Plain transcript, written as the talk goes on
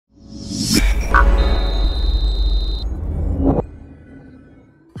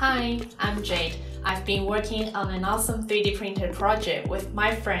Hi, I'm Jade. I've been working on an awesome 3D printer project with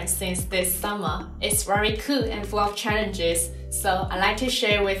my friends since this summer. It's very cool and full of challenges, so I'd like to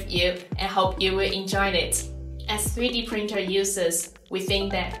share with you and hope you will enjoy it. As 3D printer users, we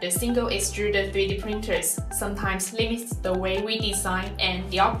think that the single extruder 3D printers sometimes limits the way we design and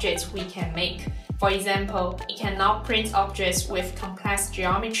the objects we can make. For example, it cannot print objects with complex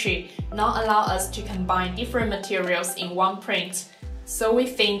geometry, not allow us to combine different materials in one print. So we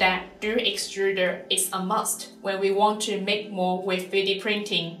think that dual extruder is a must when we want to make more with 3D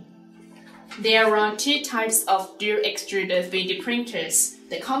printing. There are two types of dual extruder 3D printers.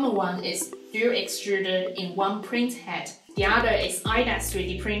 The common one is dual extruder in one print head. The other is IDEX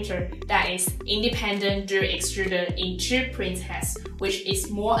 3D printer that is independent dual extruder in two print heads, which is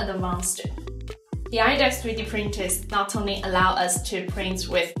more advanced. The IDEX 3D printers not only allow us to print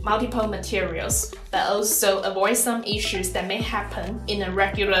with multiple materials, but also avoid some issues that may happen in a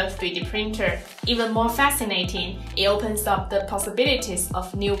regular 3D printer. Even more fascinating, it opens up the possibilities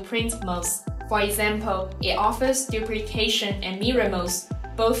of new print modes. For example, it offers duplication and mirror modes.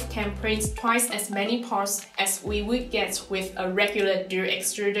 Both can print twice as many parts as we would get with a regular dual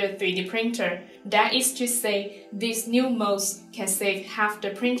extruder 3D printer. That is to say, these new modes can save half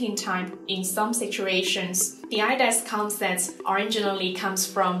the printing time in some situations. The IDEX concept originally comes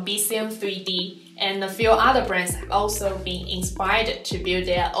from BCM 3D, and a few other brands have also been inspired to build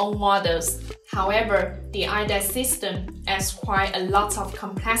their own models. However, the IDEX system adds quite a lot of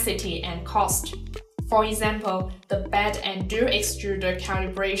complexity and cost. For example, the bed and dual extruder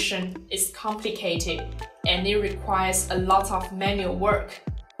calibration is complicated and it requires a lot of manual work.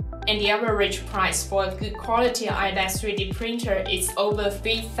 And the average price for a good quality IDEX 3D printer is over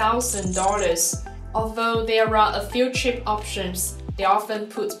 $3,000. Although there are a few cheap options, they often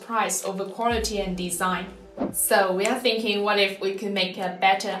put price over quality and design. So we are thinking, what if we could make a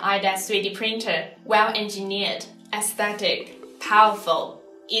better IDEX 3D printer, well-engineered, aesthetic, powerful,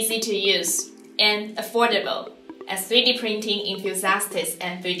 easy to use, and affordable. As 3D printing enthusiasts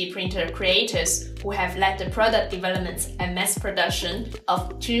and 3D printer creators who have led the product development and mass production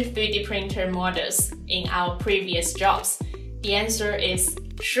of two 3D printer models in our previous jobs, the answer is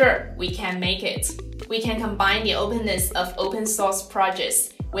sure, we can make it. We can combine the openness of open source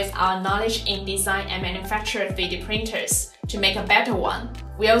projects with our knowledge in design and manufacture 3D printers to make a better one.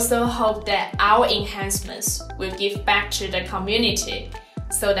 We also hope that our enhancements will give back to the community,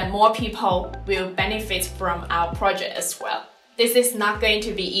 so that more people will benefit from our project as well. This is not going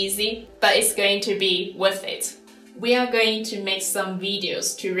to be easy, but it's going to be worth it. We are going to make some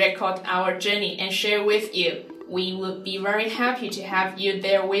videos to record our journey and share with you. We would be very happy to have you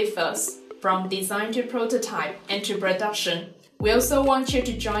there with us, from design to prototype and to production. We also want you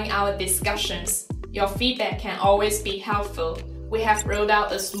to join our discussions. Your feedback can always be helpful. We have rolled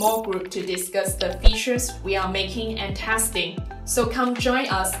out a small group to discuss the features we are making and testing, so come join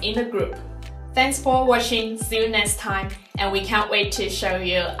us in the group. Thanks for watching, see you next time, and we can't wait to show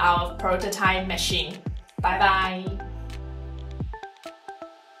you our prototype machine. Bye bye!